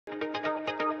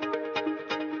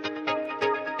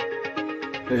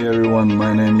Hey everyone,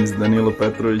 my name is Danilo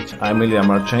Petrovic. I'm Ilya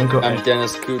Marchenko. I'm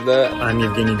Denis Kudla. I'm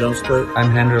Evgeny Donskoy. I'm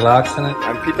Henry Laaksonen.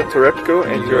 I'm Peter Torebko,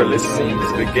 and you're listening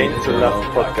to the Game to Love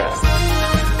podcast.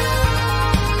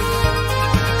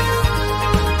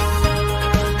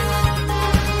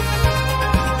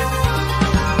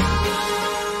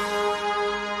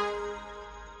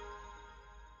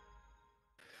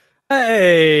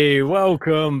 Hey,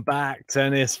 welcome back,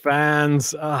 tennis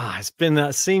fans. It's been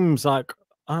that seems like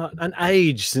an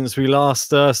age since we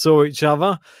last saw each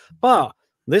other, but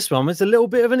this one was a little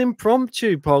bit of an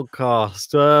impromptu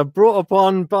podcast brought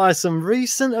upon by some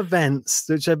recent events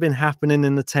which have been happening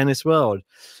in the tennis world.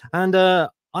 And I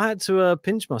had to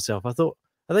pinch myself. I thought,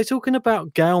 are they talking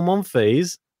about Gail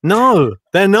Monfils? No,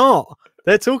 they're not.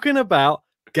 They're talking about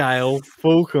Gail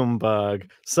Falkenberg.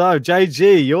 So,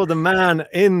 JG, you're the man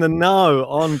in the know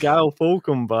on Gail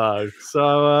Falkenberg.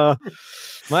 So,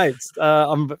 mate,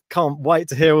 I can't wait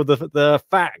to hear all the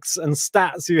facts and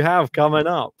stats you have coming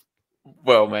up.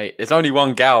 Well, mate, there's only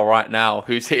one gal right now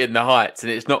who's hitting the heights,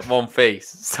 and it's not Monfils.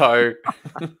 So,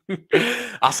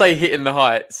 I say hitting the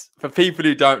heights. For people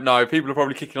who don't know, people are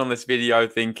probably clicking on this video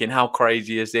thinking, how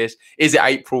crazy is this? Is it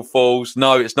April Fools?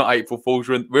 No, it's not April Fools.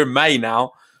 We're in May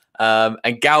now.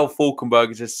 And Gail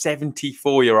Falkenberg is a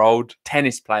 74-year-old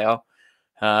tennis player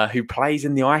who plays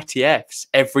in the ITFs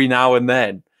every now and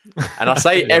then. And I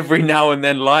say every now and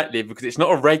then lightly because it's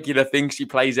not a regular thing she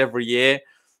plays every year.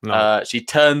 No. She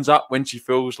turns up when she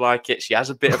feels like it. She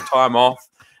has a bit of time off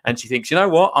and she thinks, you know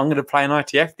what, I'm going to play an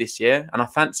ITF this year and I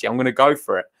fancy I'm going to go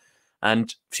for it.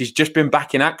 And she's just been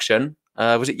back in action.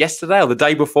 Was it yesterday or the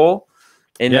day before?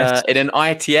 In an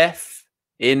ITF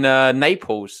in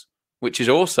Naples, which is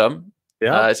awesome.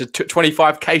 Yeah, it's a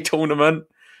 25k tournament.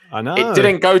 I know it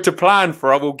didn't go to plan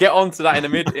for her. We'll get onto that in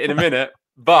a minute.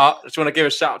 But I just want to give a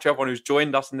shout out to everyone who's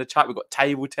joined us in the chat. We've got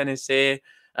table tennis here,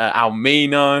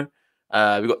 Almino.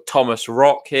 We've got Thomas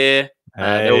Rock here.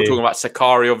 They're all talking about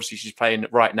Sakari. Obviously, she's playing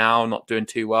right now, not doing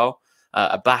too well.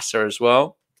 Abassa as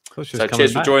well. So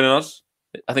cheers for joining us.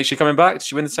 I think she's coming back. Did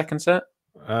she win the second set?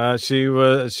 She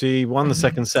won the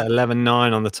second set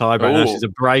 11-9 on the tiebreak. Now she's a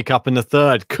break up in the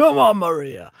third. Come on,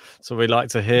 Maria. So we like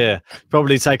to hear.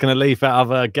 Probably taking a leaf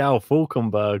out of Gail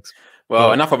Falkenberg's.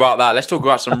 Well, enough about that. Let's talk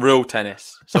about some real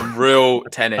tennis. Some real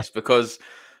tennis. Because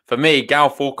for me, Gail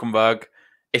Falkenberg,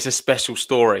 it's a special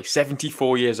story.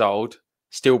 74 years old,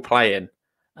 still playing.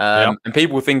 And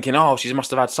people were thinking, oh, she must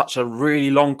have had such a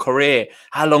really long career.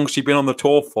 How long has she been on the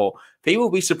tour for? People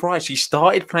will be surprised. She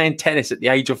started playing tennis at the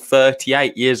age of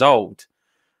 38 years old.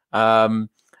 And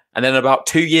then about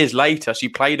 2 years later, she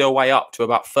played her way up to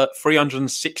about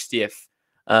 360th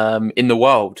in the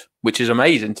world, which is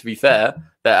amazing, to be fair.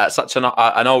 That at such an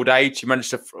old age, she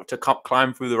managed to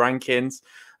climb through the rankings.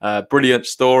 Brilliant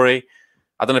story.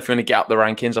 I don't know if you want to get up the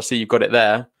rankings. I see you've got it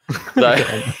there. So,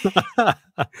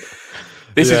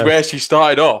 this is where she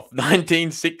started off,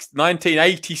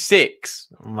 1986.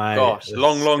 Mate, gosh,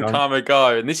 long time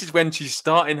ago. And this is when she's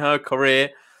starting her career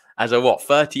as a,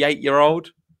 38-year-old?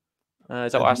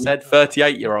 Is that what I said?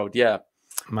 38-year-old, yeah.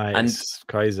 Mate, it's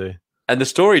crazy. And the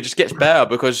story just gets better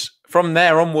because from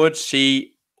there onwards,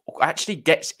 she actually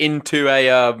gets into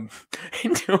a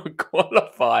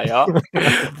qualifier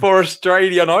for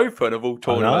Australian Open of all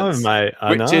tournaments. I know,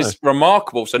 mate. Which is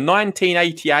remarkable. So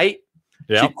 1988.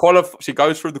 She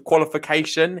goes through the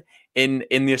qualification in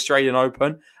the Australian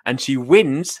Open and she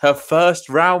wins her first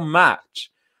round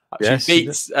match. Yes, she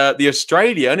beats the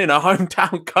Australian in her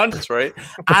hometown country,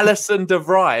 Alison de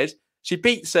Vries. She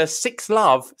beats her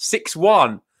 6-love,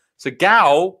 6-1. So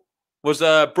Gal was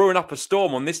brewing up a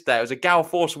storm on this day. It was a Gal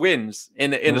Force wins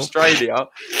in Australia.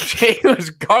 She was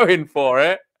going for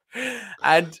it.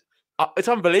 And it's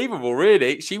unbelievable,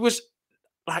 really. She was...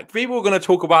 Like, people are going to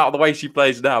talk about the way she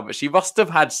plays now, but she must have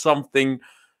had something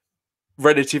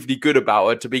relatively good about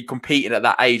her to be competing at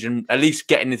that age and at least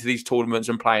getting into these tournaments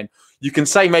and playing. You can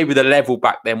say maybe the level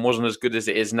back then wasn't as good as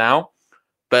it is now,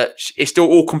 but it's still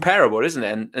all comparable, isn't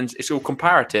it? And it's all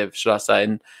comparative, should I say.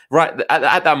 And right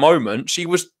at that moment, she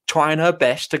was trying her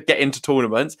best to get into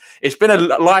tournaments. It's been a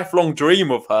lifelong dream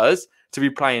of hers to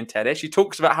be playing tennis. She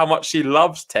talks about how much she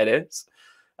loves tennis.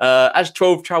 As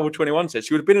 12 Travel 21 says,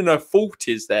 she would have been in her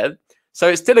 40s then. So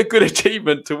it's still a good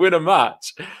achievement to win a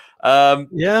match. I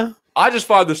just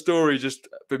find the story just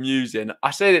bemusing. I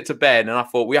said it to Ben and I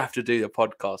thought we have to do the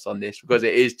podcast on this because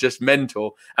it is just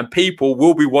mental and people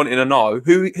will be wanting to know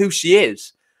who she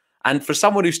is. And for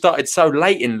someone who started so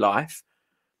late in life,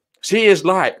 she is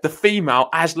like the female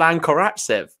Aslan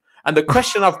Karatsev. And the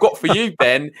question I've got for you,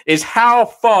 Ben, is how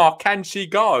far can she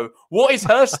go? What is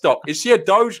her stock? Is she a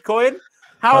Dogecoin?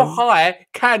 How high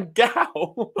can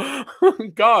Gail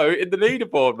go in the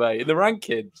leaderboard, mate, in the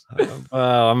rankings?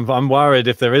 Well, I'm worried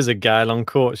if there is a Gail on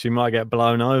court, she might get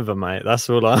blown over, mate. That's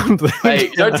all I'm thinking.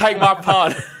 Mate, don't take my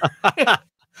pun.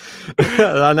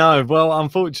 I know. Well,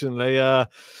 unfortunately, I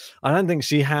don't think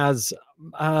she has.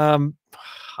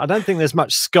 I don't think there's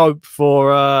much scope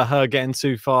for her getting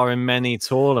too far in many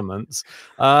tournaments.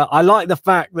 I like the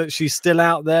fact that she's still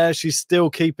out there. She's still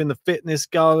keeping the fitness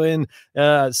going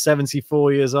at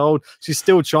 74 years old. She's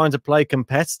still trying to play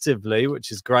competitively,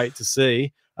 which is great to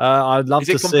see. I'd love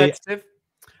to see. Is it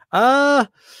competitive?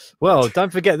 Well,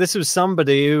 don't forget, this was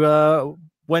somebody who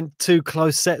went 2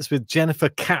 close sets with Jennifer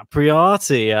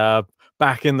Capriati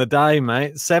back in the day,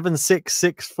 mate. 7-6,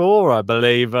 6-4, I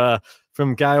believe.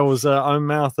 From Gail's own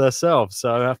mouth herself,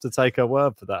 so I have to take her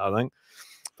word for that, I think.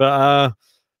 But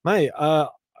mate,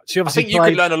 she obviously. I think you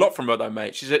could learn a lot from her, though,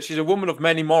 mate. She's a woman of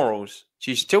many morals.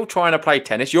 She's still trying to play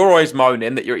tennis. You're always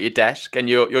moaning that you're at your desk and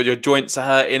your joints are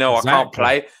hurting. I can't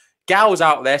play. Gail's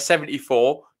out there,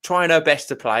 74, trying her best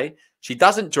to play. She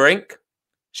doesn't drink.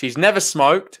 She's never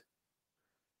smoked,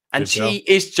 and she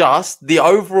is just the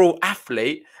overall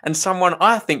athlete and someone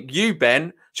I think you,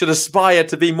 Ben, should aspire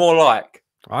to be more like.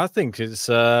 I think it's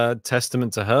a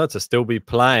testament to her to still be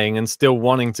playing and still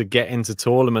wanting to get into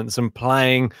tournaments and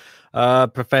playing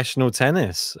professional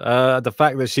tennis. The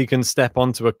fact that she can step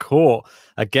onto a court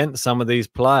against some of these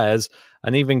players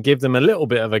and even give them a little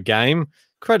bit of a game,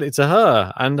 credit to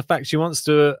her. And the fact she wants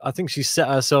to, I think she set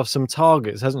herself some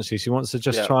targets, hasn't she? She wants to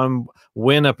just try and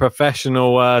win a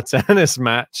professional tennis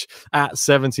match at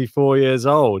 74 years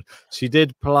old. She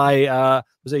did play,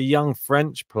 was a young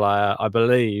French player, I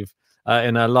believe,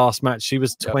 in her last match. She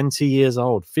was 20 years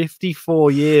old,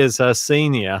 54 years her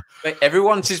senior.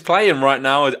 Everyone she's playing right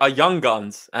now are young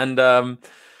guns. And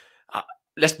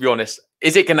let's be honest,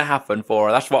 is it going to happen for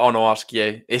her? That's what I want to ask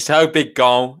you. It's her big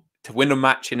goal to win a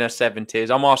match in her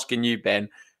 70s. I'm asking you, Ben,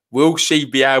 will she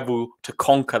be able to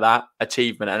conquer that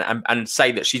achievement and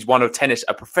say that she's won a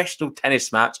professional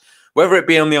tennis match, whether it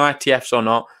be on the ITFs or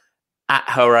not, at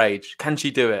her age? Can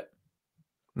she do it?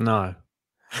 No.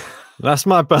 That's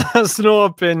my personal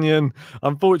opinion.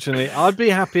 Unfortunately, I'd be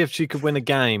happy if she could win a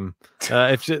game.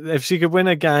 If she could win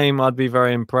a game, I'd be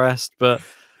very impressed. But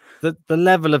the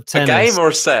level of tennis, a game or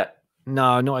a set?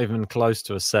 No, not even close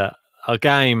to a set. A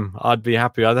game, I'd be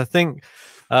happy. I think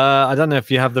I don't know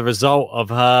if you have the result of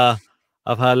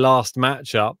her last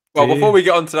matchup. Well, before we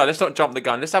get on to that, let's not jump the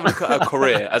gun. Let's have a look at her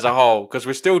career as a whole, because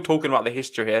we're still talking about the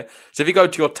history here. So if you go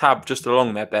to your tab just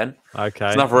along there, Ben, okay,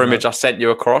 there's another image I sent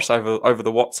you across over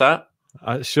the WhatsApp.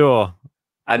 Sure.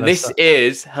 And this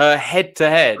is her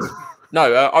head-to-head.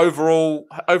 No, overall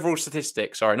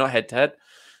statistics. Sorry, not head-to-head.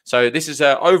 So this is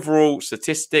her overall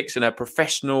statistics and her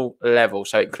professional level.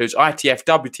 So it includes ITF,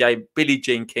 WTA, Billie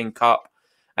Jean King Cup.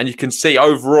 And you can see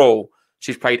overall,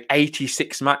 she's played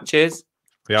 86 matches.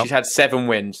 Yep. She's had 7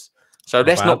 wins. So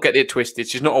let's not get it twisted.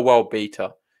 She's not a world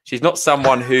beater. She's not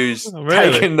someone who's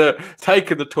taken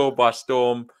the tour by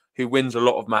storm, who wins a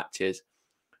lot of matches.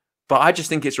 But I just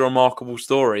think it's a remarkable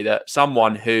story that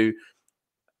someone who,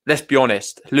 let's be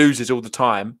honest, loses all the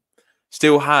time,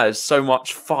 still has so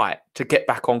much fight to get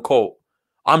back on court.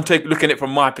 I'm looking at it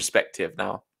from my perspective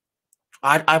now.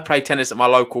 I play tennis at my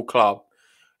local club.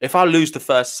 If I lose the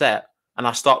first set and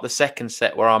I start the second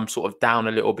set where I'm sort of down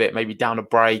a little bit, maybe down a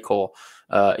break, or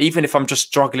even if I'm just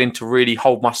struggling to really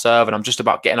hold my serve and I'm just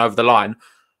about getting over the line,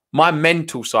 my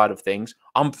mental side of things,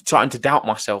 I'm starting to doubt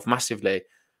myself massively.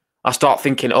 I start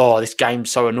thinking, oh, this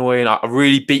game's so annoying. I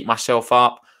really beat myself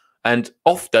up. And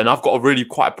often I've got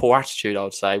quite a poor attitude, I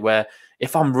would say, where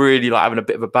if I'm really like having a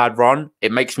bit of a bad run,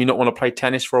 it makes me not want to play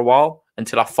tennis for a while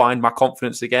until I find my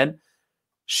confidence again.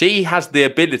 She has the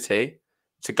ability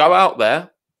to go out there,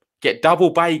 get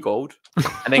double bageled,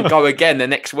 and then go again the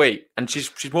next week. And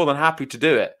she's more than happy to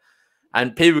do it.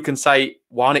 And people can say,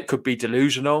 one, it could be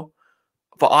delusional.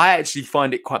 But I actually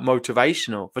find it quite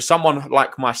motivational. For someone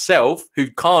like myself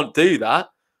who can't do that,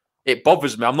 it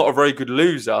bothers me. I'm not a very good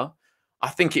loser. I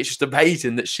think it's just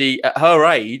amazing that she, at her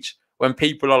age, when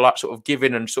people are like sort of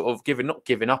not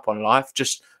giving up on life,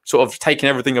 just sort of taking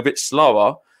everything a bit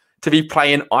slower, to be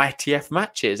playing ITF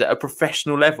matches at a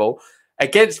professional level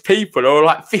against people who are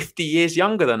like 50 years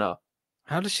younger than her.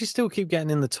 How does she still keep getting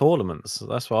in the tournaments?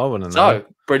 That's what I want to know. So,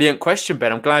 brilliant question,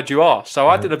 Ben. I'm glad you asked. So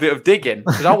I did a bit of digging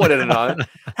because I wanted to know,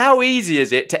 how easy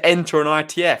is it to enter an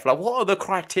ITF? Like, what are the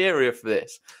criteria for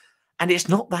this? And it's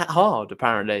not that hard,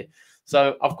 apparently.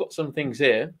 So I've got some things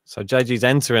here. So JG's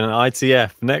entering an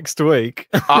ITF next week.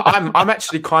 I'm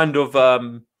actually kind of,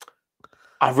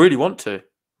 I really want to.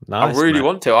 Nice, I really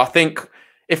want to. I think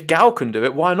if Gail can do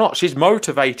it, why not? She's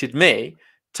motivated me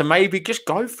to maybe just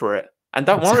go for it and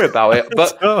don't worry about it.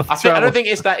 But I don't think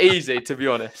it's that easy, to be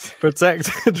honest.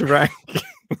 Protected rank.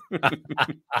 We've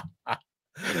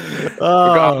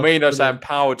got Amino saying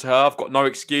power to her. I've got no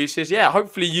excuses. Yeah,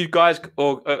 hopefully you guys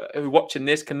or who are watching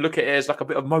this can look at it as like a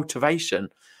bit of motivation.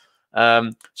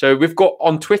 So we've got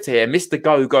on Twitter here, Mr.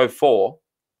 Go4.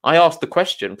 I asked the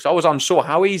question because I was unsure,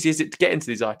 how easy is it to get into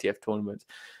these ITF tournaments?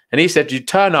 And he said you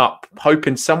turn up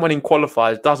hoping someone in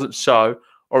qualifiers doesn't show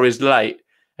or is late.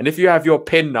 And if you have your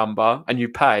PIN number and you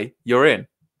pay, you're in.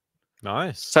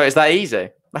 Nice. So it's that easy.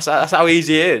 That's how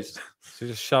easy it is. So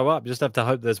just show up. You just have to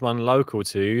hope there's one local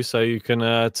to you so you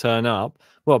can turn up.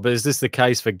 Well, but is this the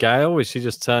case for Gail? Is she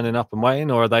just turning up and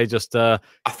waiting, or are they just? I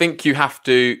think you have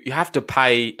to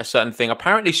pay a certain thing.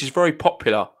 Apparently, she's very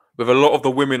popular with a lot of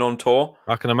the women on tour.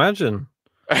 I can imagine,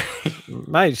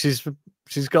 mate.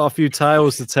 She's got a few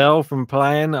tales to tell from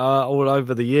playing all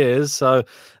over the years. So,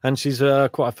 and she's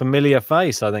quite a familiar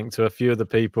face, I think, to a few of the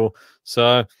people.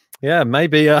 So. Yeah,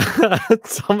 maybe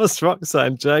Thomas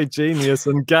Roxanne, Jay Genius,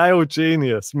 and Gail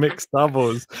Genius mixed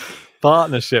doubles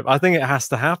partnership. I think it has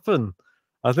to happen.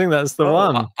 I think that's the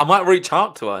one. I might reach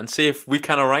out to her and see if we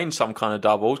can arrange some kind of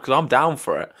doubles because I'm down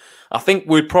for it. I think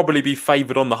we'd probably be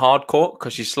favoured on the hard court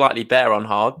because she's slightly better on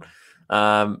hard.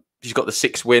 She's got the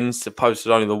 6 wins opposed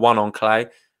to only the 1 on clay.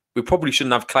 We probably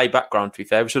shouldn't have clay background, to be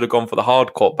fair. We should have gone for the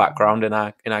hard court background in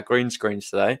our green screens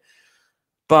today.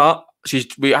 But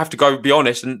we have to be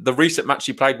honest, and the recent match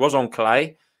she played was on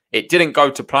clay. It didn't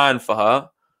go to plan for her.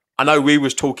 I know we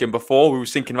was talking before. We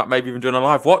was thinking about maybe even doing a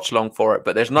live watch along for it,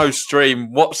 but there's no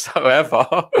stream whatsoever.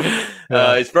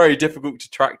 It's very difficult to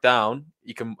track down.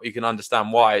 You can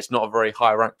understand why. It's not a very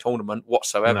high ranked tournament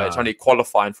whatsoever. No. It's only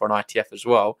qualifying for an ITF as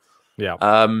well. Yeah.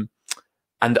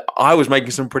 And I was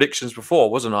making some predictions before,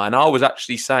 wasn't I? And I was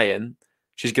actually saying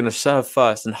she's going to serve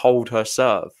first and hold her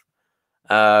serve.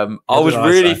 I was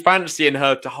really fancying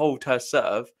her to hold her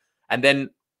serve, and then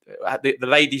the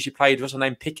lady she played, what's her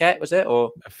name? Piquet, was it,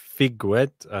 or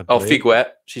Figuet? Oh,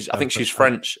 Figuet. I think she's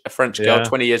French, a French girl,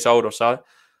 20 years old or so.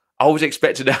 I was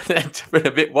expecting her to be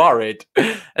a bit worried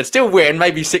and still win,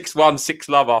 maybe 6-1,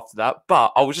 6-love after that.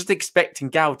 But I was just expecting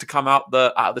Gail to come out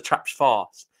the traps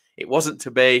fast. It wasn't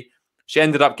to be. She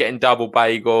ended up getting double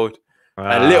bageled.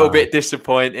 A little bit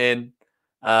disappointing,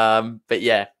 but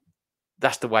yeah.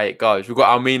 That's the way it goes. We've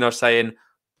got Almino saying,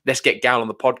 let's get Gail on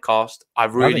the podcast. I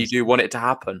really do want it to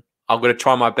happen. I'm going to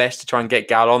try my best to try and get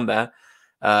Gail on there.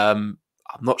 I'm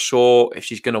not sure if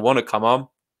she's going to want to come on,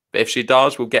 but if she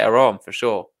does, we'll get her on for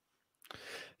sure.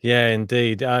 Yeah,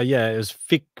 indeed. Yeah, it was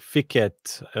Fiquet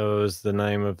was the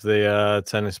name of the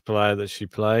tennis player that she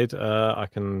played. I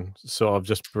can sort of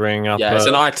just bring up. Yeah, it's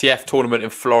an ITF tournament in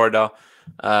Florida.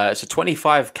 It's a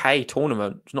 25K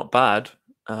tournament. It's not bad.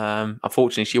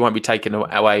 Unfortunately, she won't be taking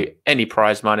away any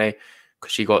prize money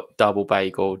because she got double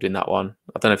bageled in that one.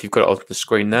 I don't know if you've got it on the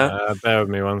screen there. Bear with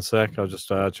me one sec. I'll just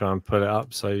try and put it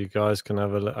up so you guys can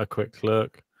have a quick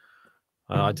look.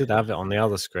 I did have it on the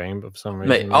other screen, but for some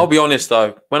reason... Mate, I'll be honest,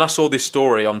 though. When I saw this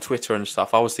story on Twitter and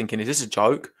stuff, I was thinking, is this a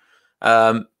joke?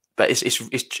 But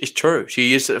it's true.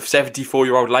 She is a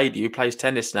 74-year-old lady who plays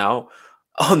tennis now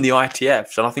on the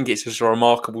ITFs, and I think it's just a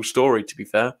remarkable story, to be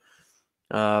fair.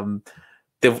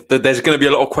 There's going to be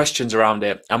a lot of questions around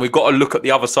it, and we've got to look at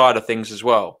the other side of things as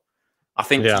well. I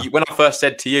think when I first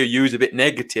said to you, you was a bit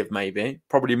negative, maybe,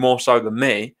 probably more so than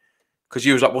me, because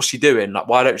you was like, what's she doing? Like,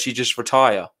 why don't she just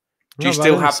retire? Do you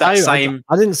still have that same...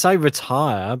 I didn't say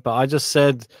retire, but I just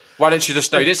said... Why don't you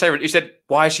just... No, you didn't say... You said,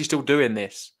 why is she still doing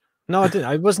this? No, I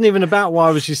didn't. It wasn't even about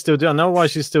why was she still doing it. I know why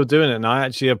she's still doing it, and I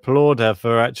actually applaud her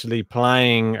for actually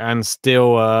playing and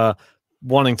still...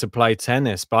 wanting to play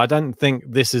tennis, but I don't think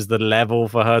this is the level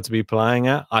for her to be playing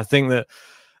at. I think that,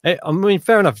 I mean,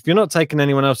 fair enough. If you're not taking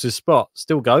anyone else's spot,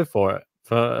 still go for it.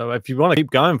 If you want to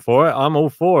keep going for it, I'm all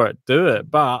for it. Do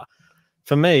it. But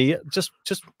for me, just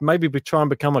maybe try and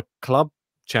become a club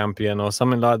champion or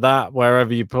something like that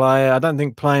wherever you play. I don't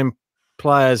think playing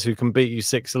players who can beat you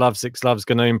 6-love is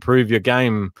going to improve your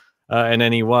game in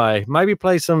any way. Maybe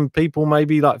play some people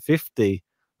maybe like 50,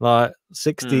 like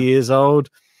 60 years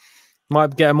old.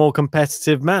 Might get a more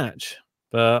competitive match.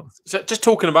 But so just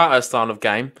talking about her style of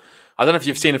game, I don't know if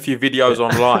you've seen a few videos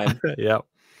online. Yeah.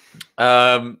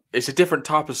 It's a different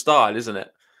type of style, isn't it?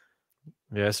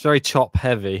 Yeah, it's very chop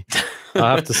heavy,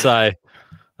 I have to say.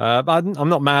 But I'm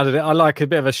not mad at it. I like a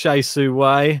bit of a Shea Su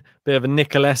way, bit of a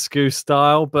Nicolescu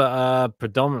style, but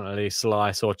predominantly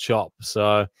slice or chop.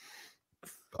 So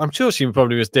I'm sure she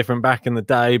probably was different back in the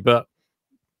day, but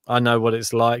I know what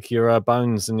it's like. Your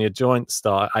bones and your joints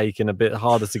start aching a bit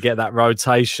harder to get that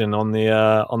rotation on the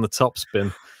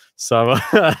topspin. So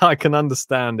I can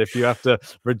understand if you have to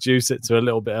reduce it to a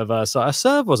little bit of a. So her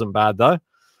serve wasn't bad though.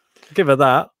 Give her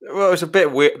that. Well, it's a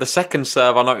bit weird. The second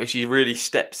serve, I noticed she really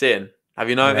steps in. Have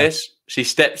you noticed? Yeah. She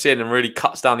steps in and really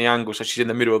cuts down the angle, so she's in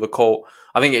the middle of the court.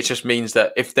 I think it just means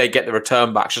that if they get the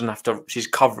return back, she doesn't have to. She's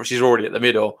covered. She's already at the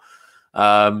middle.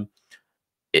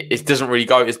 It doesn't really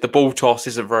go. It's the ball toss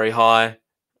isn't very high.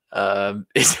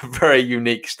 It's a very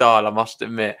unique style, I must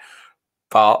admit.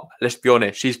 But let's be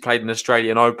honest, she's played an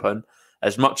Australian Open.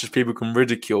 As much as people can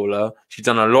ridicule her, she's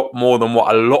done a lot more than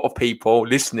what a lot of people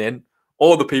listening,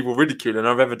 or the people ridiculing her,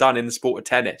 have ever done in the sport of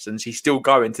tennis. And she's still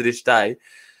going to this day.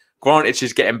 Granted,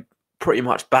 she's getting pretty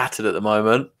much battered at the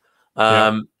moment.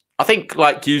 I think,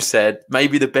 like you said,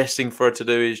 maybe the best thing for her to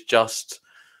do is just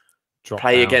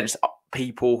play against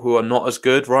people who are not as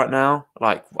good right now.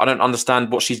 Like, I don't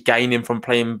understand what she's gaining from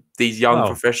playing these young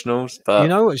professionals. But you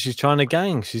know what she's trying to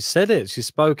gain? She said it. She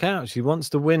spoke out. She wants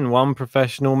to win one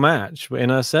professional match in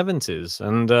her 70s.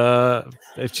 And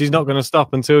if she's not going to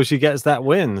stop until she gets that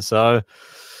win. So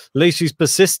at least she's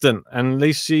persistent, and at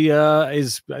least she's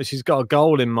got a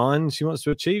goal in mind. She wants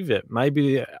to achieve it.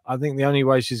 Maybe, I think the only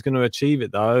way she's going to achieve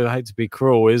it, though, I hate to be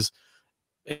cruel, is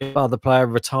if other player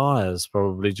retires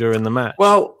probably during the match.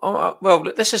 Well,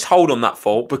 let's just hold on that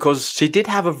thought, because she did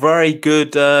have a very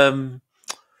good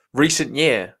recent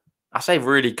year. I say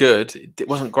really good. It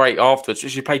wasn't great afterwards.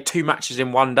 She played 2 matches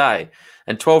in one day,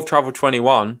 and 12 travel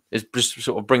 21 is just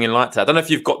sort of bringing light to that. I don't know if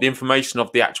you've got the information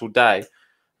of the actual day.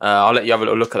 I'll let you have a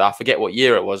little look at that. I forget what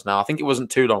year it was now. I think it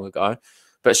wasn't too long ago.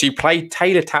 But she played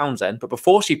Taylor Townsend. But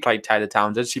before she played Taylor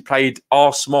Townsend, she played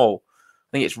R. Small. I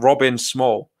think it's Robin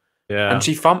Small. Yeah. And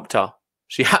she thumped her.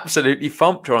 She absolutely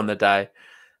thumped her on the day.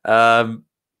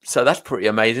 So that's pretty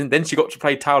amazing. Then she got to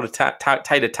play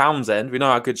Taylor Townsend. We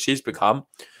know how good she's become.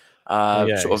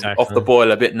 Sort of off the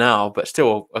boil a bit now, but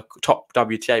still a top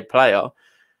WTA player.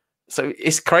 So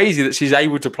it's crazy that she's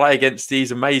able to play against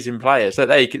these amazing players. So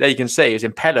there you can see, it was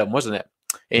in Pelham, wasn't it?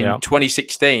 In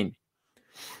 2016.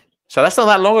 So that's not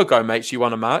that long ago, mate. She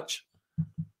won a match.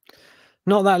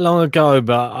 Not that long ago,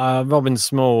 but Robin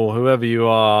Small, whoever you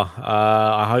are,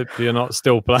 I hope you're not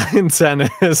still playing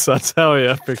tennis, I tell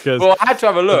you, because... Well, I had to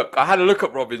have a look. I had a look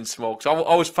at Robin Small, because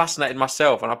I was fascinated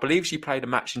myself, and I believe she played a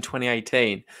match in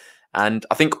 2018. And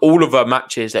I think all of her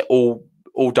matches, they're all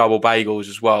double bagels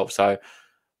as well. So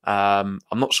I'm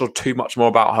not sure too much more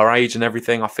about her age and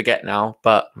everything. I forget now,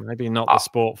 but... Maybe not the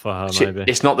sport for her, maybe.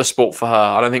 It's not the sport for her.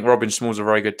 I don't think Robin Small's a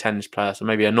very good tennis player, so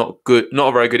maybe not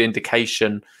a very good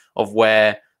indication of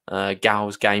where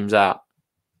Gail's game's at.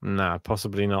 No,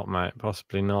 possibly not, mate.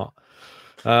 Possibly not.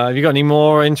 Have you got any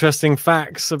more interesting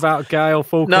facts about Gail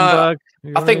Falkenberg?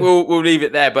 No, I think we'll leave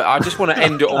it there, but I just want to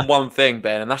end it on one thing,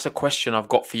 Ben, and that's a question I've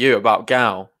got for you about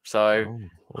Gail. So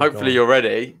hopefully you're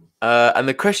ready. And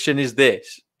the question is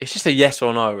this. It's just a yes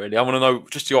or no, really. I want to know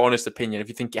just your honest opinion, if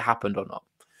you think it happened or not.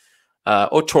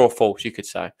 Or true or false, you could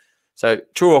say. So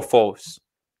true or false,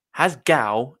 has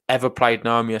Gail ever played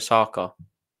Naomi Osaka?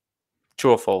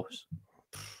 True or false?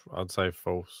 I'd say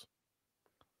false.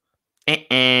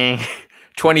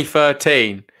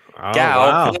 2013.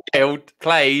 Gail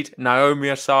played Naomi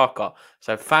Osaka.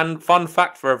 So fun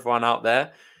fact for everyone out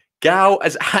there. Gail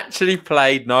has actually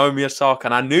played Naomi Osaka.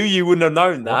 And I knew you wouldn't have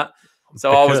known that.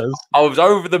 So I was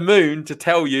over the moon to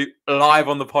tell you live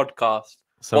on the podcast.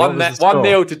 So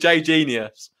 1-0 to J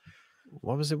Genius.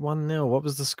 What was it, 1-0? What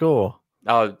was the score?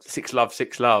 Oh,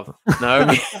 6-love.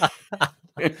 Naomi.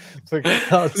 For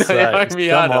God's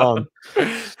sake, come on.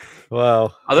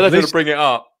 Well, I don't know if to bring it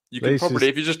up. You can probably,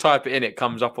 if you just type it in, it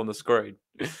comes up on the screen.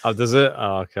 Oh, does it?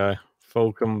 Oh, okay.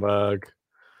 Falkenberg,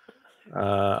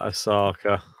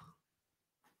 Osaka.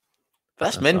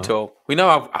 That's mental. We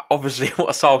know obviously what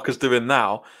Osaka's doing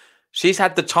now. She's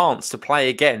had the chance to play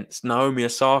against Naomi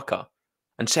Osaka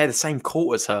and share the same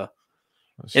court as her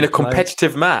in a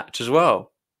competitive match as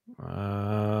well.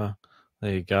 There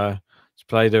you go. She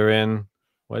played her in.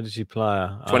 Where did she play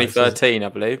her? 2013, I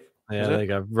believe. Yeah, there you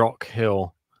go. Rock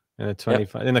Hill in the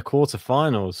in the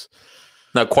quarterfinals.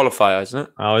 No, qualifier, isn't it?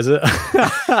 Oh, is it?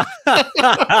 I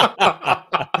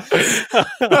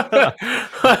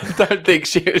don't think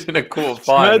she was in a quarterfinal.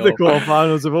 She made the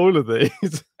quarterfinals of all of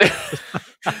these.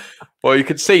 Well, you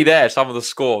can see there some of the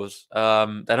scores. They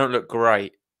don't look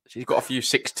great. She's got a few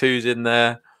 6-2s in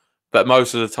there, but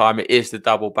most of the time it is the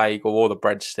double bagel or the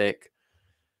breadstick.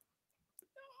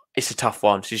 It's a tough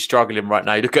one. She's struggling right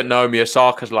now. You look at Naomi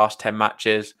Osaka's last 10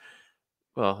 matches.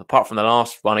 Well, apart from the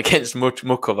last one against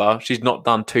Mukova, she's not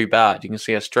done too bad. You can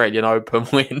see Australian Open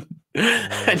win.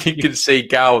 And you can see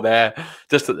Gail there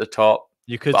just at the top.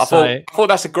 You could I thought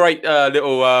that's a great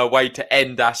little way to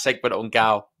end our segment on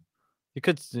Gail. You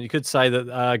could say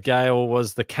that Gail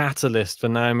was the catalyst for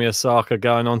Naomi Osaka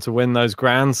going on to win those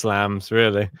Grand Slams,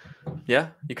 really. Yeah,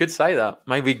 you could say that.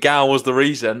 Maybe Gail was the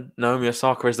reason Naomi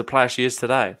Osaka is the player she is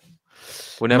today.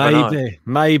 We'll never know.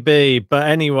 Maybe. But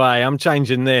anyway, I'm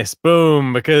changing this.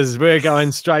 Boom, because we're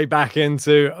going straight back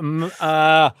into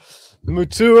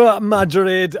Mutua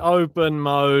Madrid open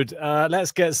mode.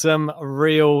 Let's get some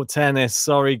real tennis.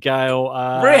 Sorry, Gail.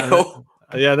 Real?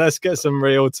 Yeah, let's get some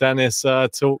real tennis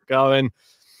talk going.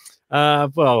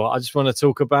 Well, I just want to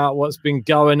talk about what's been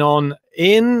going on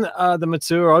in the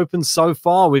Matua Open so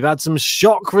far. We've had some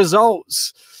shock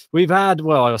results. We've had,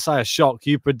 well, I'll say a shock.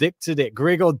 You predicted it.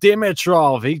 Grigor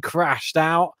Dimitrov, he crashed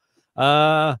out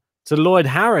to Lloyd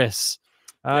Harris.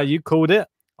 You called it.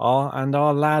 And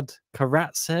our lad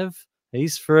Karatsev,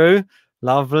 he's through.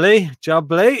 Lovely.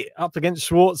 Jubbly. Up against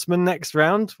Schwartzman next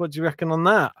round. What do you reckon on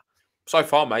that? So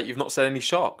far, mate, you've not said any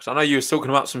shocks. I know you were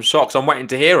talking about some shocks. I'm waiting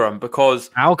to hear them because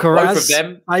Alcaraz,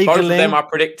 both of them I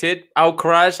predicted.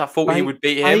 Alcaraz, I thought he would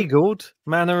beat him. Agald,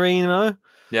 Manarino.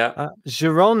 Yeah.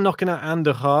 Giron knocking out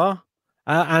Andujar.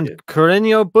 And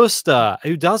Carreño Busta,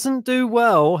 who doesn't do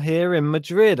well here in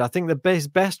Madrid. I think the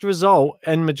best result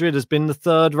in Madrid has been the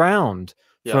third round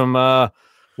from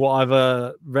what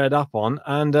I've read up on.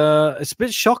 And it's a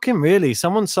bit shocking, really.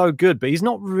 Someone's so good, but he's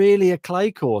not really a clay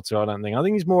quarter, I don't think. I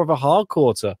think he's more of a hard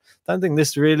quarter. I don't think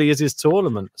this really is his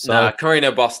tournament. So. Nah,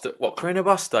 Carreño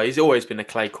Busta, he's always been a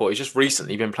clay court. He's just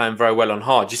recently been playing very well on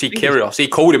hard. You see Kyrgios, he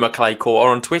called him a clay court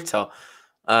on Twitter.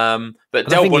 But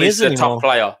Del Bonis is a tough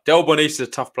player. Del Bonis is a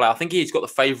tough player. I think he's got the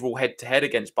favourable head-to-head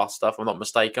against Busta, if I'm not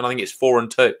mistaken. I think it's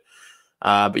 4-2.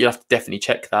 But you'll have to definitely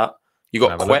check that. You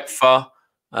got Quetfa.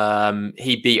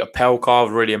 He beat Opelka. I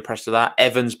was really impressed with that.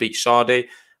 Evans beat Shardy.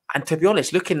 And to be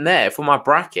honest, looking there for my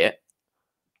bracket,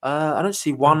 I don't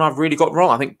see one I've really got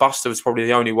wrong. I think Busta was probably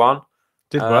the only one.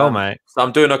 Did well, mate. So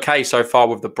I'm doing okay so far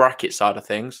with the bracket side of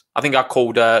things. I think I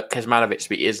called Kecmanovic to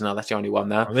beat Isner. That's the only one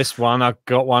there. This one, I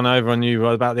got one over on you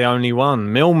about the only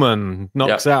one. Millman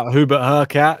knocks out Hubert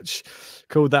Hurkacz.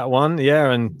 Called that one.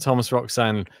 Yeah, and Thomas Rock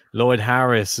saying Lloyd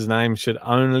Harris, his name should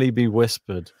only be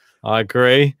whispered. I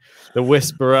agree. The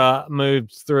Whisperer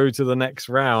moved through to the next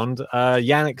round.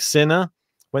 Yannick Sinner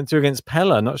went through against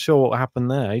Pella. Not sure what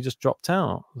happened there. He just dropped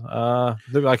out.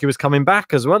 Looked like he was coming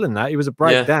back as well in that. He was a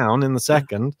breakdown in the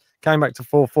second, came back to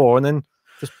 4-4, and then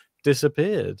just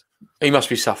disappeared. He must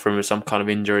be suffering with some kind of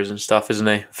injuries and stuff, isn't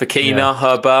he? Fekina,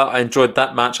 Herbert, I enjoyed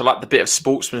that match. I like the bit of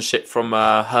sportsmanship from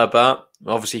Herbert.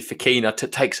 Obviously,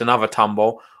 Fekina takes another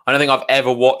tumble. I don't think I've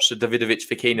ever watched a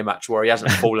Davidovich-Fekina match where he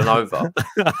hasn't fallen over.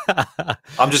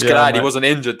 I'm just glad he wasn't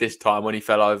injured this time when he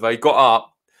fell over. He got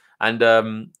up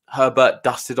and Herbert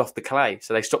dusted off the clay.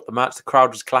 So they stopped the match. The crowd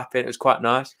was clapping. It was quite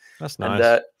nice. That's nice.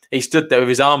 And he stood there with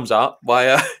his arms up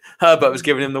while Herbert was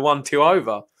giving him the 1-2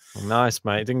 over. Nice,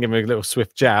 mate. Didn't give him a little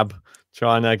swift jab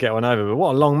trying to get one over. But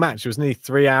what a long match. It was nearly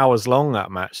 3 hours long, that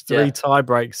match. 3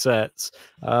 tie-break sets.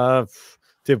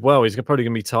 Did well. He's probably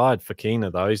going to be tired for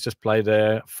Kina, though. He's just played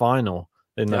a final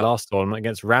in the last tournament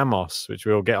against Ramos, which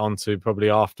we'll get onto probably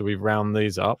after we round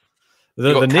these up.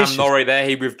 The Cam Norrie there,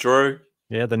 he withdrew.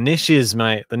 Yeah, the Nishes,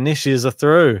 mate. The Nishes are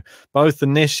through. Both the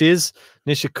Nishes,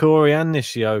 Nishikori and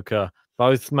Nishioka,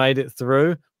 both made it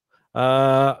through.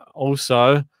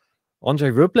 Also, Andre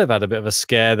Rublev had a bit of a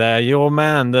scare there. Your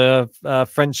man, the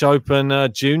French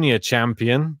Open junior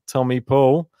champion, Tommy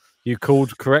Paul, you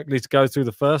called correctly to go through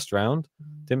the first round.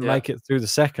 Didn't make it through the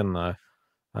second, though.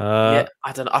 I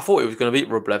don't know. I thought he was going to beat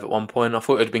Rublev at one point. I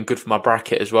thought it would have been good for my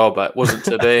bracket as well, but it wasn't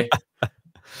to be.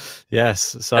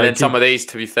 Yes. So and then some of these,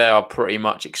 to be fair, are pretty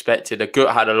much expected.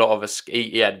 Agut had a lot of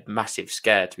he had massive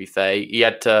scare, to be fair. He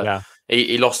had to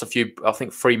he lost a few, I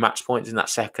think 3 match points in that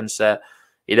second set.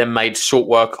 He then made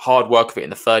hard work of it in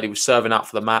the third. He was serving out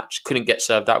for the match, couldn't get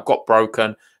served out, got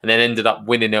broken, and then ended up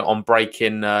winning it on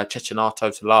breaking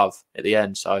Cecchinato to love at the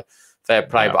end. So fair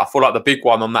play. But I feel like the big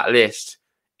one on that list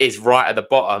is right at the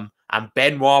bottom, and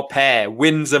Benoit Paire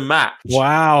wins a match.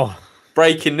 Wow.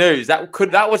 Breaking news. That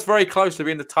was very close to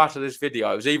being the title of this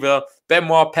video. It was either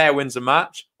Benoit Paire wins a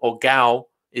match or Gal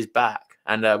is back.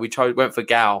 And we went for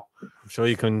Gal. I'm sure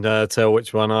you can tell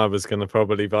which one I was going to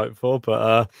probably vote for.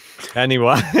 But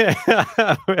anyway,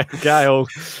 Gail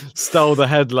stole the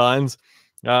headlines.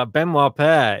 Benoit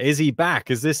Paire, is he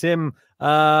back? Is this him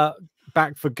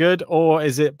back for good? Or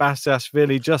is it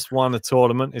Basilashvili just won a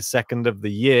tournament, his second of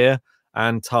the year,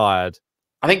 and tired?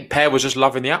 I think Paire was just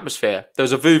loving the atmosphere. There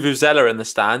was a vuvuzela in the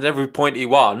stand. Every point he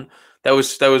won, there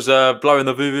was blowing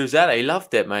the vuvuzela. He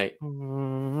loved it, mate.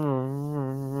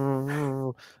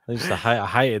 I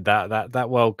hated that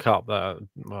World Cup.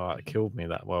 It killed me,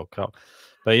 that World Cup.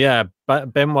 But yeah,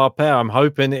 Benoit Paire, I'm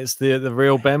hoping it's the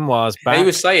real Benoit's back. He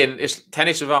was saying it's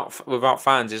tennis without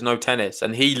fans is no tennis,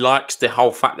 and he likes the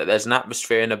whole fact that there's an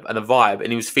atmosphere and a vibe,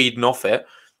 and he was feeding off it,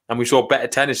 and we saw better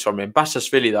tennis from him.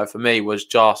 Basilashvili, though, for me, was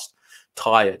just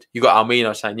tired. You got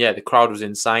Almino saying, yeah, the crowd was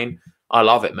insane. I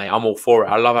love it, mate. I'm all for it.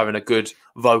 I love having a good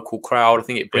vocal crowd. I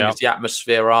think it brings the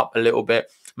atmosphere up a little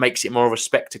bit, makes it more of a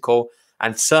spectacle,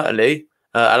 and certainly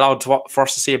allowed for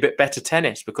us to see a bit better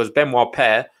tennis because Benoit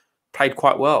Paire played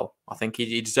quite well. I think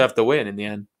he deserved the win in the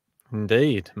end.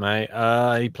 Indeed, mate.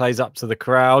 He plays up to the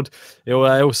crowd. He'll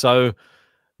also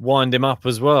wind him up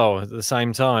as well at the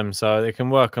same time, so it can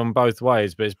work on both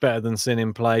ways. But it's better than seeing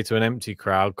him play to an empty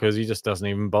crowd because he just doesn't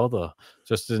even bother.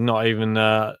 Just there's not even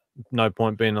no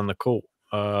point being on the court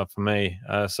for me.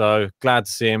 So glad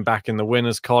to see him back in the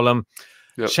winners column.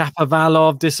 Yep.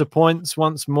 Shapovalov disappoints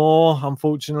once more,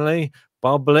 unfortunately.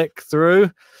 Bublik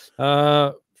through.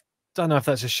 Don't know if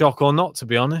that's a shock or not, to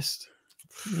be honest.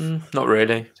 Not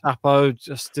really. Chapo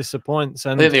just disappoints.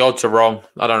 And I think the odds are wrong.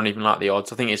 I don't even like the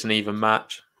odds. I think it's an even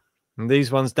match. And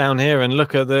these ones down here, and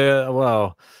look at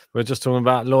well, we're just talking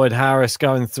about Lloyd Harris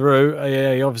going through.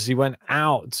 Yeah, he obviously went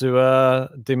out to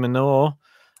De Minaur.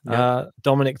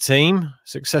 Dominic Thiem,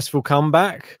 successful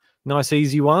comeback. Nice,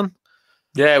 easy one.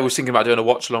 Yeah, we was thinking about doing a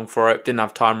watch along for it. Didn't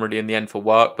have time really in the end for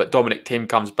work, but Dominic Thiem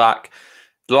comes back.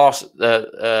 It's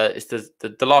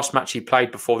the last match he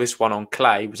played before this one on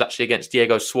clay was actually against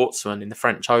Diego Schwartzman in the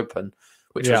French Open,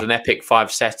 which was an epic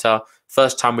 5-setter.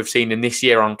 First time we've seen him this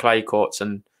year on clay courts,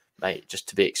 and mate, just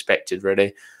to be expected,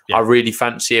 really. Yeah. I really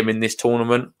fancy him in this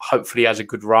tournament. Hopefully, he has a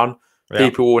good run. Yeah.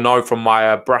 People will know from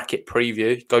my bracket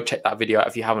preview. Go check that video out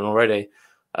if you haven't already.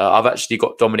 I've actually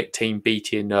got Dominic Thiem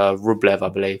beating Rublev, I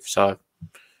believe. So.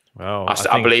 Well,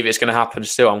 I believe it's going to happen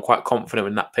still. I'm quite confident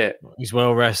in that pick. He's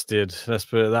well rested, let's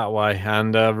put it that way.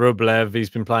 And Rublev, he's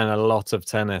been playing a lot of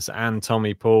tennis, and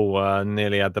Tommy Paul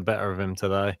nearly had the better of him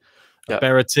today. Yep.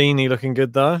 Berrettini looking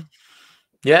good, though.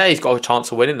 Yeah, he's got a chance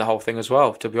of winning the whole thing as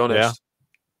well, to be honest. Yeah.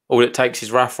 All it takes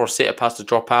is Rafa or Tsitsipas to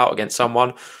drop out against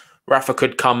someone. Rafa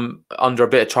could come under a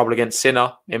bit of trouble against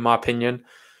Sinner, in my opinion.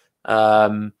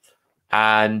 And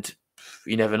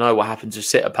you never know what happens with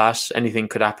Tsitsipas. Anything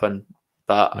could happen.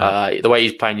 But the way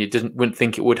he's playing, you wouldn't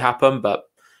think it would happen. But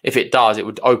if it does, it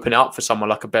would open it up for someone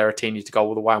like a Berrettini to go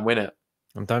all the way and win it.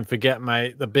 And don't forget,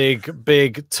 mate, the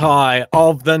big tie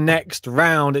of the next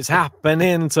round. It's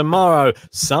happening tomorrow.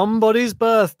 Somebody's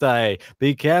birthday.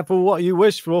 Be careful what you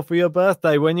wish for your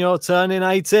birthday when you're turning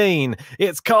 18.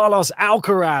 It's Carlos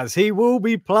Alcaraz. He will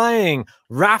be playing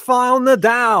Rafael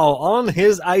Nadal on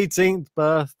his 18th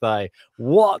birthday.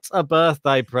 What a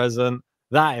birthday present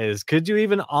that is. Could you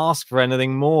even ask for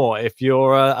anything more if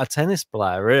you're a tennis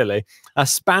player, really? A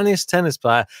Spanish tennis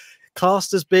player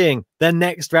classed as being the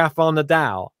next Rafael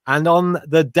Nadal. And on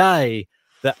the day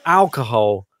that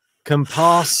alcohol can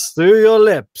pass through your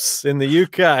lips in the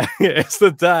UK, it's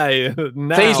the day.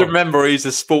 Now. Please remember, he's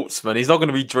a sportsman. He's not going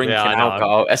to be drinking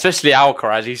alcohol, especially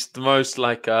Alcaraz. He's the most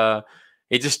like,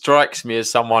 he just strikes me as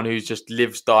someone who just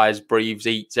lives, dies, breathes,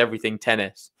 eats everything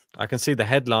tennis. I can see the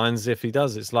headlines if he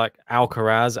does. It's like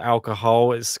Alcaraz,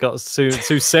 alcohol. It's got too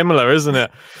similar, isn't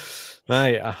it?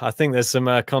 Mate, I think there's some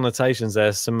connotations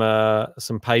there.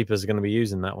 Some papers are going to be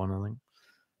using that one, I think.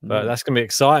 But that's going to be an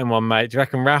exciting one, mate. Do you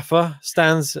reckon Rafa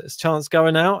stands a chance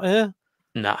going out here?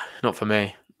 No, not for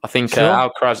me. I think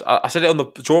Alcaraz, I said it on the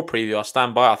draw preview, I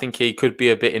stand by. I think he could be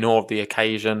a bit in awe of the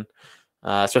occasion,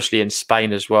 especially in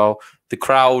Spain as well. The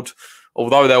crowd,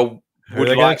 although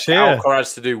would like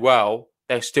Alcaraz to do well,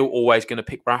 they're still always going to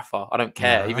pick Rafa. I don't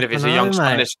care. Even if it's a young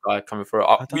Spanish guy coming through.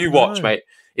 You watch, mate.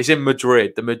 It's in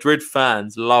Madrid. The Madrid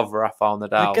fans love Rafael Nadal.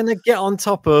 They're going to get on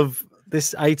top of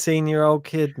this 18-year-old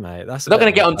kid, mate. They're not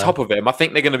going to get on top of him. I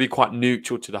think they're going to be quite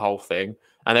neutral to the whole thing.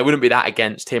 And they wouldn't be that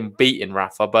against him beating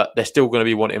Rafa, but they're still going to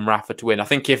be wanting Rafa to win. I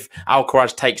think if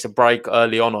Alcaraz takes a break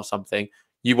early on or something,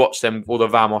 you watch them, all the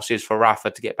Vamoses for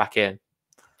Rafa to get back in.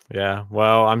 Yeah,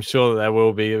 well, I'm sure that there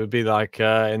will be. It would be like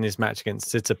in this match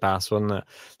against Tsitsipas, wasn't it?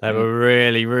 They were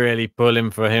really, really pulling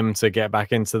for him to get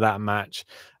back into that match,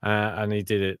 and he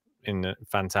did it in a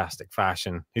fantastic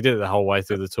fashion. He did it the whole way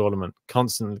through the tournament.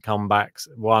 Constant comebacks,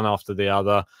 one after the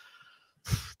other.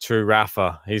 True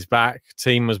Rafa. He's back.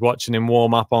 Team was watching him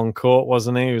warm up on court,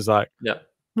 wasn't he? He was like, yeah,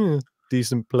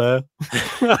 decent player.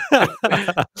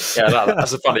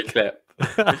 That's a funny clip.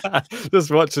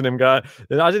 Just watching him go.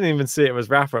 I didn't even see it was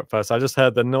Rafa at first. I just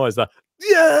heard the noise like,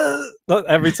 yeah. Not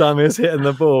every time he was hitting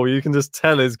the ball, you can just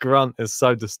tell his grunt is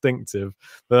so distinctive.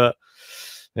 But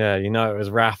yeah, you know, it was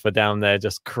Rafa down there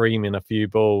just creaming a few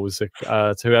balls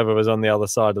to whoever was on the other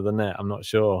side of the net. I'm not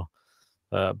sure.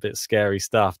 A bit scary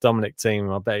stuff. Dominic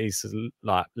Thiem, I bet he's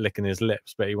like licking his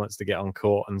lips, but he wants to get on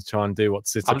court and try and do what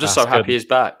Tsitsipas I'm just so happy he's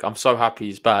back. I'm so happy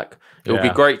he's back. It would be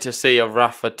great to see a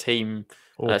Rafa Thiem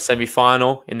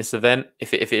semi-final in this event,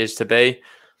 if it is to be.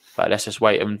 But let's just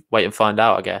wait and find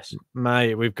out, I guess.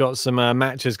 Mate, we've got some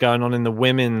matches going on in the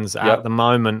women's at the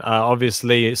moment.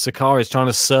 Obviously, Sakari's trying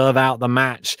to serve out the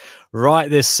match right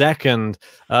this second.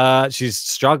 She's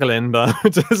struggling, but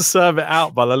to serve it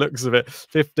out by the looks of it.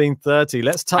 15:30.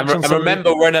 Let's touch on. And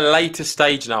remember, we're in a later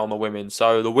stage now on the women.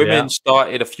 So the women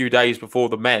started a few days before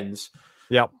the men's.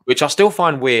 Yep. Which I still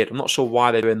find weird. I'm not sure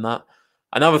why they're doing that.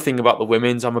 Another thing about the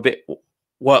women's, I'm a bit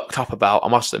worked up about. I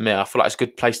must admit, I feel like it's a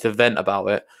good place to vent about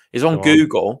it. Is on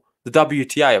Google. The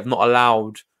WTA have not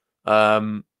allowed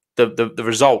the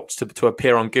results to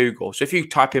appear on Google. So if you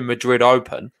type in Madrid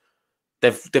Open,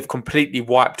 they've completely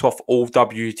wiped off all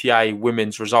WTA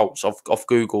women's results off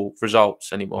Google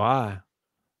results anymore. Why?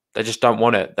 They just don't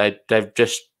want it. They've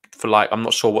just for like, I'm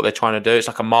not sure what they're trying to do. It's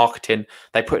like a marketing.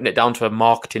 They're putting it down to a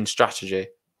marketing strategy.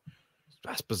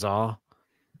 That's bizarre.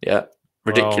 Yeah,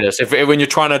 ridiculous. Well, when you're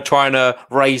trying to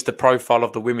raise the profile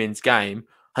of the women's game,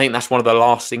 I think that's one of the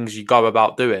last things you go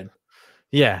about doing.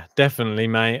 Yeah, definitely,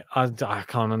 mate. I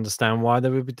can't understand why they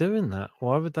would be doing that.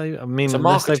 Why would they? I mean, it's a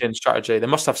marketing strategy. They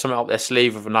must have something up their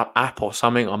sleeve of an app or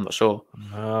something. I'm not sure.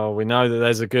 Oh, we know that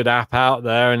there's a good app out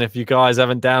there, and if you guys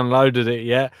haven't downloaded it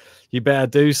yet, you better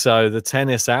do so. The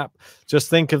tennis app. Just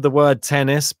think of the word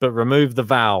tennis, but remove the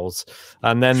vowels,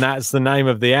 and then that's the name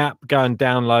of the app. Go and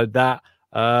download that.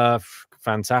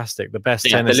 Fantastic. The best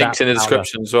tennis. The link's in the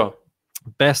description as well.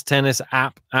 Best tennis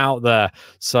app out there.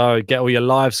 So get all your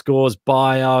live scores,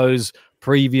 bios,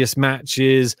 previous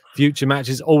matches, future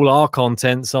matches, all our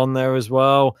content's on there as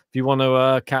well. If you want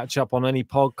to catch up on any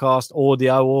podcast,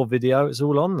 audio or video, it's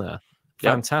all on there.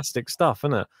 Yep. Fantastic stuff,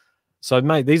 isn't it? So,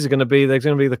 mate, they're going to be the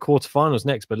quarterfinals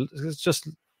next, but let's just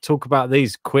talk about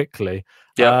these quickly.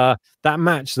 Yeah, that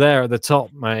match there at the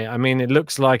top, mate. I mean, it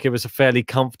looks like it was a fairly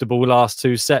comfortable last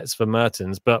two sets for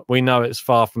Mertens, but we know it's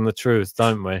far from the truth,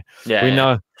 don't we? Yeah, we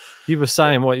know. You were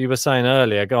saying what you were saying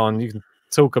earlier. Go on, you can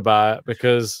talk about it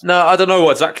because. No, I don't know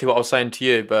exactly what I was saying to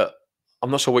you, but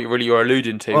I'm not sure what you're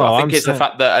alluding to. Well, I think it's the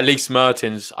fact that Elise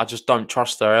Mertens, I just don't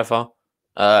trust her ever.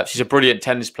 She's a brilliant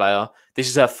tennis player. This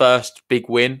is her first big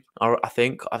win, I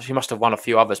think. She must have won a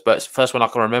few others, but it's the first one I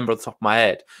can remember off the top of my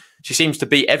head. She seems to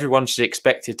beat everyone she's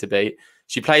expected to beat.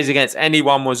 She plays against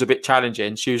anyone was a bit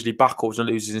challenging. She usually buckles and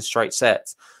loses in straight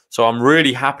sets. So I'm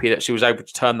really happy that she was able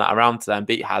to turn that around today and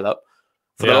beat Halep.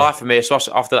 For the life of me, so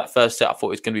after that first set, I thought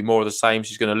it was going to be more of the same.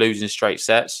 She's going to lose in straight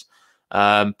sets.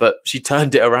 But she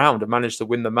turned it around and managed to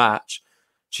win the match.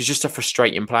 She's just a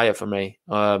frustrating player for me.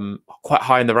 Quite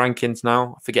high in the rankings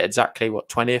now. I forget exactly what,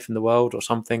 20th in the world or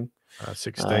something.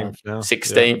 16th now.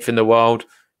 16th in the world.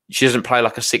 She doesn't play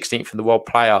like a 16th in the world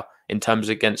player in terms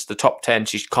against the top 10.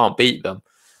 She can't beat them.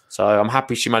 So I'm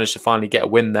happy she managed to finally get a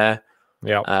win there.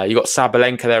 Yeah. You got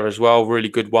Sabalenka there as well. Really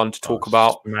good one to talk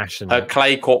about. Her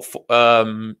clay court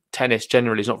tennis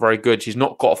generally is not very good. She's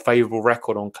not got a favourable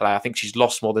record on clay. I think she's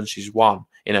lost more than she's won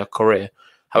in her career.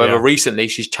 However, recently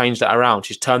she's changed that around.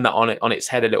 She's turned that on its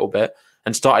head a little bit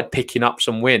and started picking up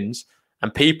some wins.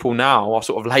 And people now are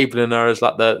sort of labelling her as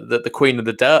like the queen of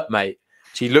the dirt, mate.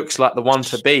 She looks like the one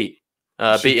to beat.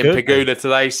 Beating Pegula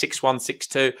today, 6-1,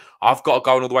 6-2. I've got her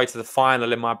going all the way to the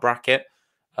final in my bracket.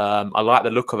 I like the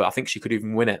look of it. I think she could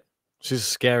even win it. She's a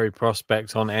scary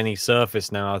prospect on any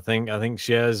surface now. I think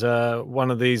she has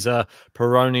one of these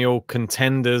perennial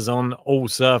contenders on all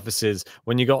surfaces.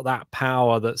 When you got that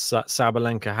power that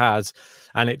Sabalenka has,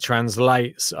 and it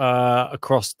translates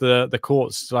across the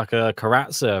courts like a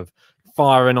Karatsev,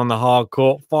 firing on the hard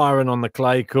court, firing on the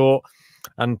clay court,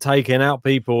 and taking out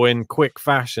people in quick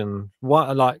fashion.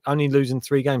 Like only losing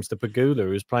 3 games to Pegula,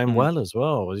 who's playing well as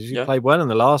well. She played well in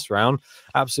the last round,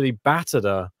 absolutely battered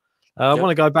her. I want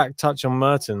to go back, touch on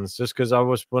Mertens, just because I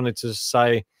wanted to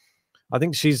say, I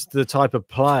think she's the type of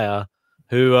player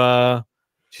who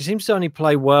she seems to only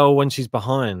play well when she's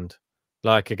behind,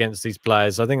 like against these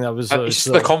players. I think that was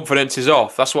the confidence is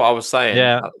off. That's what I was saying.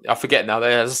 Yeah, I forget now.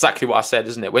 That's exactly what I said,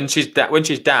 isn't it? When she's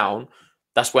down,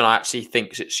 that's when I actually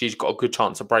think that she's got a good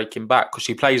chance of breaking back because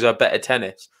she plays her better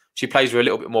tennis. She plays with a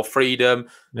little bit more freedom.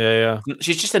 Yeah.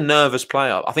 She's just a nervous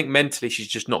player. I think mentally she's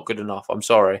just not good enough. I'm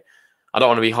sorry. I don't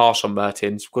want to be harsh on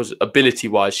Mertens because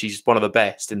ability-wise, she's one of the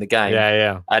best in the game.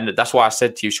 Yeah. And that's why I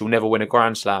said to you, she'll never win a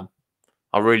Grand Slam.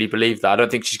 I really believe that. I don't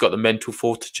think she's got the mental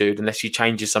fortitude unless she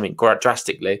changes something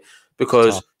drastically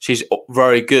because she's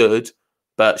very good,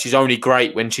 but she's only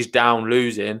great when she's down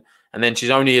losing. And then she's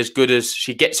only as good as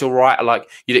she gets all right. Like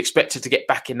you'd expect her to get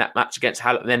back in that match against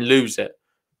Halep and then lose it.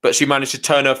 but she managed to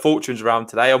turn her fortunes around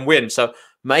today and win. So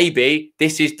maybe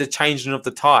this is the changing of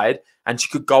the tide, and she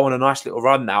could go on a nice little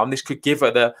run now, and this could give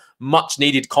her the much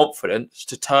needed confidence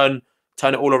to turn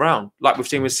it all around, like we've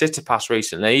seen with Tsitsipas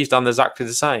recently. He's done exactly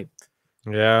the same.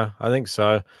 Yeah, I think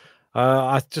so.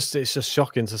 It's just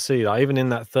shocking to see that even in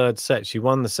that third set, she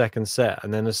won the second set,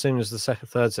 and then as soon as the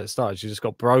third set started, she just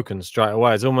got broken straight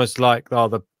away. It's almost like now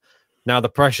the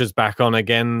pressure's back on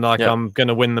again. Like, I'm going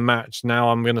to win the match. Now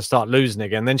I'm going to start losing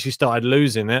again. Then she started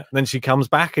losing it. Then she comes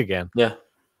back again. Yeah.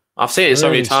 I've seen it so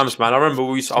many times, man. I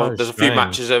remember there's a few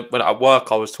matches when at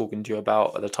work I was talking to you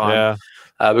about at the time. Yeah.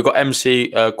 We've got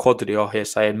MC Quadrio here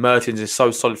saying Mertens is so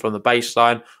solid from the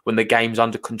baseline when the game's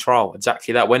under control.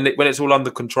 Exactly that. When it's all under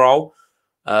control,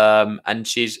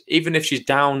 and even if she's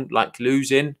down, like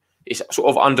losing, it's sort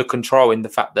of under control in the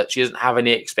fact that she doesn't have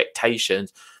any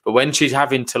expectations. But when she's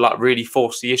having to like really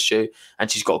force the issue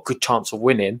and she's got a good chance of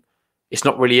winning, it's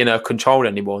not really in her control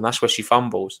anymore, and that's where she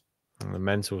fumbles. And the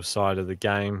mental side of the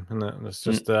game, and it's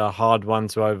just a hard one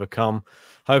to overcome.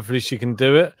 Hopefully she can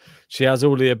do it. She has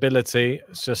all the ability.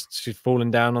 It's just she's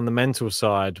fallen down on the mental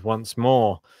side once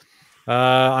more.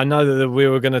 I know that we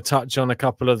were going to touch on a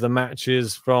couple of the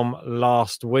matches from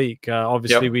last week.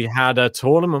 Obviously, we had a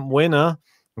tournament winner,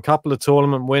 a couple of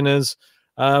tournament winners.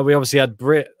 We obviously had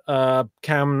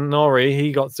Cam Norrie.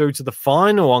 He got through to the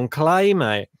final on clay,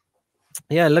 mate.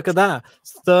 Yeah, look at that.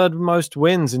 Third most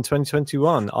wins in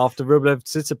 2021 after Rublev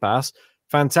Tsitsipas.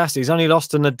 Fantastic. He's only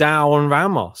lost to Nadal and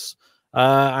Ramos.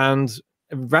 And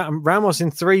Ramos in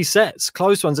 3 sets,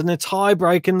 close ones, and a tie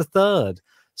break in the third.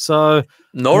 So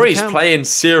Norrie's playing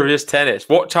serious tennis.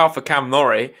 Watch out for Cam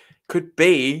Norrie. Could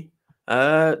be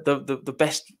the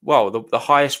best, the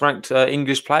highest ranked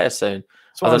English player soon.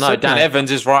 I don't know. Dan Evans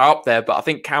is right up there, but I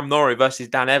think Cam Norrie versus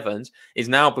Dan Evans is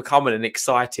now becoming an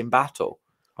exciting battle.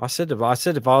 I said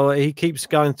if he keeps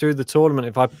going through the tournament,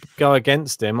 if I go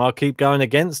against him, I'll keep going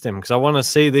against him because I want to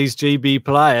see these GB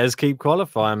players keep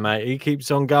qualifying, mate. He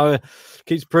keeps on going,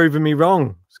 keeps proving me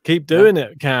wrong. Keep doing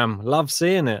it, Cam. Love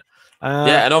seeing it.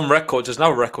 And on record, there's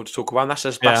another record to talk about, and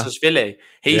that's Bassasvili.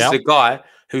 He's the guy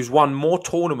who's won more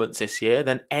tournaments this year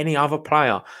than any other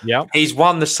player. Yeah, he's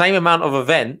won the same amount of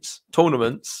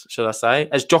tournaments, should I say,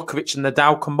 as Djokovic and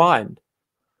Nadal combined.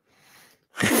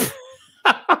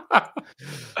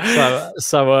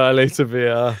 so early to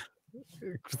be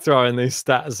throwing these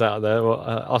stats out there.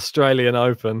 Australian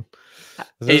Open.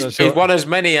 He's won as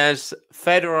many as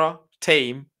Federer,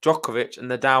 Thiem, Djokovic,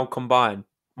 and Nadal combined.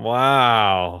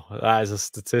 Wow, that is a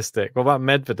statistic. What about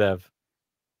Medvedev?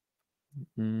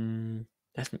 Medvedev.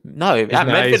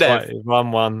 He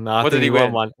won one. No, what did he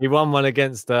win? One. He won one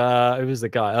against who was the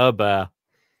guy? Herbert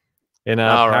in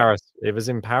Paris. Right. It was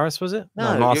in Paris, was it?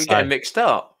 No, you're getting mixed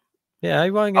up. Yeah,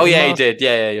 he won. He did.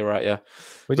 Yeah, you're right. Yeah,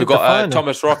 we've got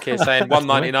Thomas Rock here saying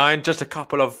 199, just a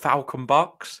couple of Falcon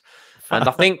bucks, and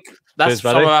I think that's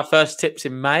some of our first tips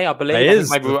in May. I believe.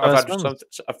 Maybe I've had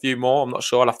a few more. I'm not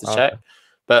sure. I'll have to check.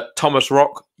 But Thomas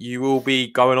Rock, you will be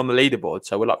going on the leaderboard,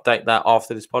 so we'll update that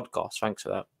after this podcast. Thanks for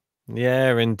that.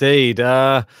 Yeah, indeed.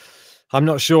 I'm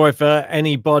not sure if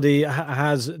anybody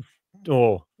has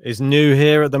or is new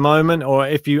here at the moment, or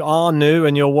if you are new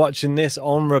and you're watching this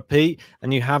on repeat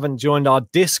and you haven't joined our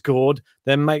Discord,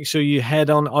 then make sure you head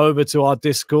on over to our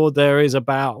Discord. There is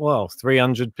about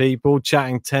 300 people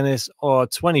chatting tennis or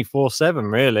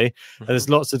 24/7 really. There's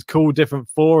lots of cool different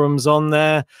forums on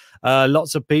there,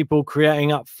 lots of people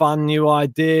creating up fun new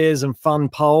ideas and fun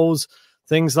polls,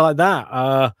 things like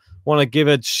that. Want to give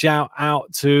a shout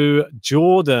out to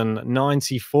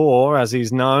Jordan94, as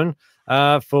he's known,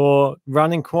 for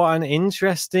running quite an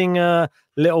interesting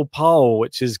little poll,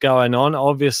 which is going on.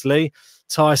 Obviously,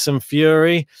 Tyson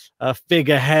Fury,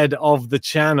 figurehead of the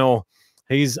channel.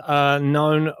 He's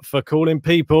known for calling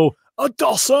people a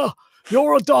dosser.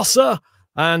 You're a dosser.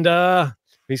 And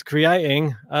he's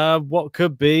creating what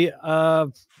could be a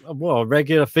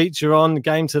regular feature on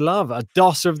Game to Love, a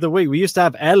dosser of the week. We used to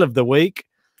have L of the week.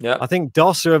 Yeah, I think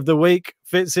dosser of the week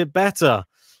fits it better.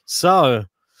 So,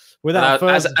 without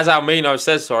as Almino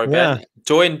says, Ben,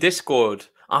 join Discord.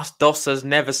 Us dossers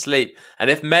never sleep. And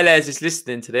if Melez is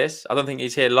listening to this, I don't think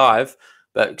he's here live,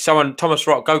 but Thomas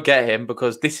Rock, go get him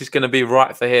because this is going to be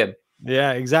right for him.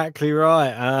 Yeah, exactly right.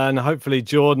 And hopefully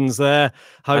Jordan's there.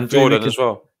 Hopefully and Jordan as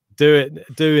well. Do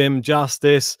him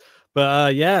justice.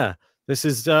 But this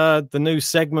is the new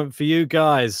segment for you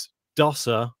guys.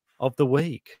 Dosser of the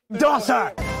week.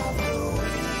 Dosser!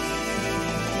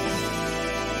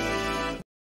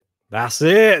 That's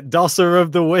it. Dosser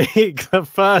of the week, the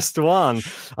first one.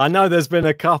 I know there's been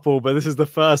a couple, but this is the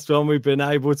first one we've been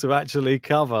able to actually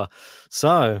cover.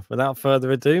 So, without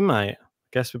further ado, mate,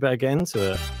 guess we better get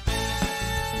into it.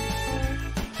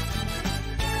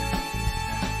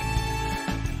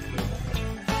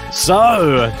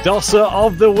 So, Dosser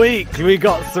of the Week. We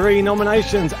got 3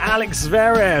 nominations. Alex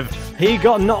Zverev. He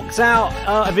got knocked out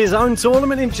of his own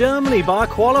tournament in Germany by a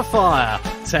qualifier.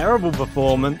 Terrible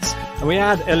performance. And we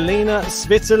had Elina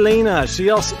Svitolina.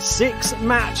 She lost 6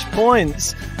 match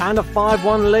points and a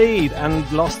 5-1 lead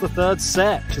and lost the 3rd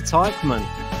set to Teichmann.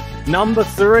 Number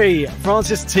 3,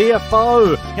 Francis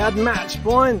Tiafoe. He had match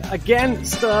point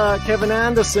against Kevin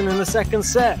Anderson in the 2nd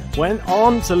set. Went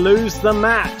on to lose the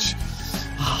match.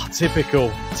 Typical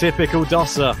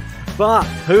Dosser. But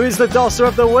who is the Dosser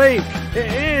of the week?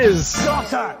 It is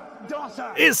Dosser.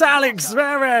 It's Alex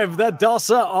Zverev, the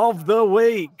Dosser of the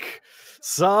week.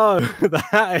 So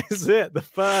that is it. The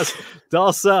first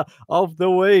Dosser of the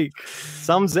week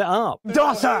sums it up.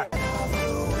 Dosser.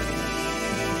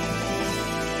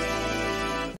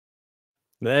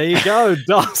 There you go,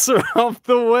 Dosser of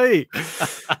the week.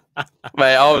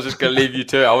 Mate, I was just going to leave you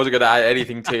to it. I wasn't going to add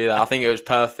anything to that. I think it was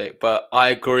perfect. But I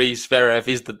agree, Zverev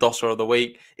is the Dosser of the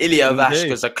week. Ilya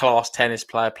Vashka's a class tennis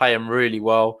player, playing really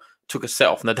well. Took a set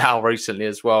off Nadal recently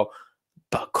as well.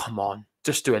 But come on,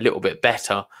 just do a little bit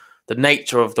better. The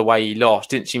nature of the way he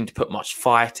lost didn't seem to put much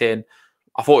fight in.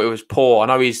 I thought it was poor. I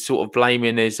know he's sort of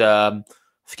blaming his, I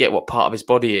forget what part of his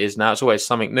body it is now. It's always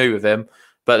something new with him.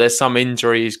 But there's some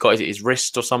injury. He's got his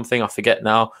wrist or something. I forget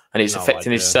now. And it's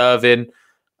affecting his serving.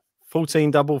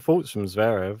 14 double faults from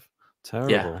Zverev.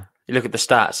 Terrible. Yeah. You look at the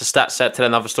stats. The stats said tell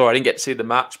another story. I didn't get to see the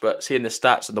match, but seeing the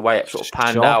stats and the way it sort of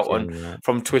panned out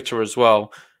from Twitter as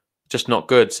well, just not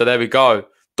good. So there we go.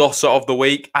 Dosser of the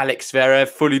week, Alex Zverev,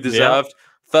 fully deserved. Yeah.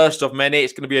 First of many.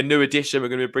 It's going to be a new edition. We're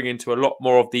going to be bringing to a lot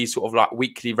more of these sort of like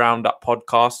weekly roundup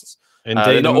podcasts.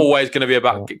 They're not always going to be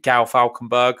about Gail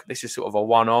Falkenberg. This is sort of a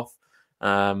one-off.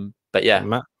 But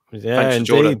yeah, indeed.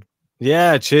 Jordan.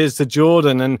 Yeah, cheers to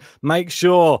Jordan. And make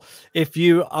sure if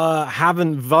you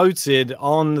haven't voted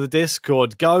on the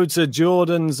Discord, go to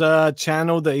Jordan's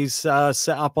channel that he's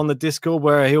set up on the Discord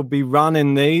where he'll be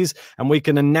running these and we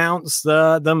can announce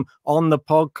them on the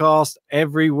podcast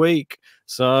every week.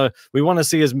 So we want to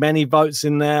see as many votes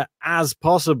in there as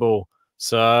possible.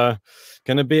 So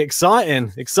going to be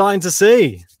exciting to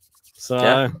see. So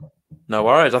yeah. No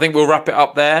worries. I think we'll wrap it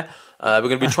up there. We're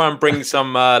going to be trying to bring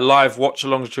some live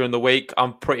watch-alongs during the week.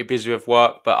 I'm pretty busy with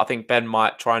work, but I think Ben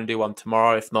might try and do one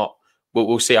tomorrow. If not,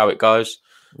 we'll see how it goes.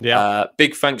 Yeah.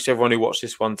 Big thanks to everyone who watched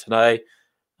this one today.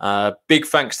 Big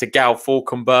thanks to Gail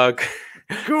Falkenberg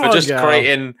for just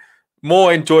creating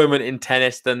more enjoyment in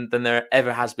tennis than there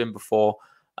ever has been before.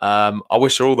 I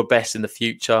wish her all the best in the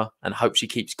future and hope she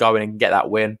keeps going and get that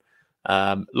win.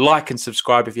 Like and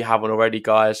subscribe if you haven't already,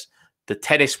 guys. The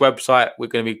tennis website we're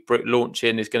going to be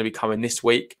launching is going to be coming this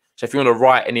week. So if you want to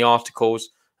write any articles,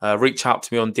 reach out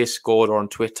to me on Discord or on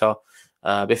Twitter.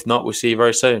 If not, we'll see you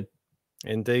very soon.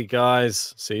 Indeed,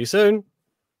 guys. See you soon.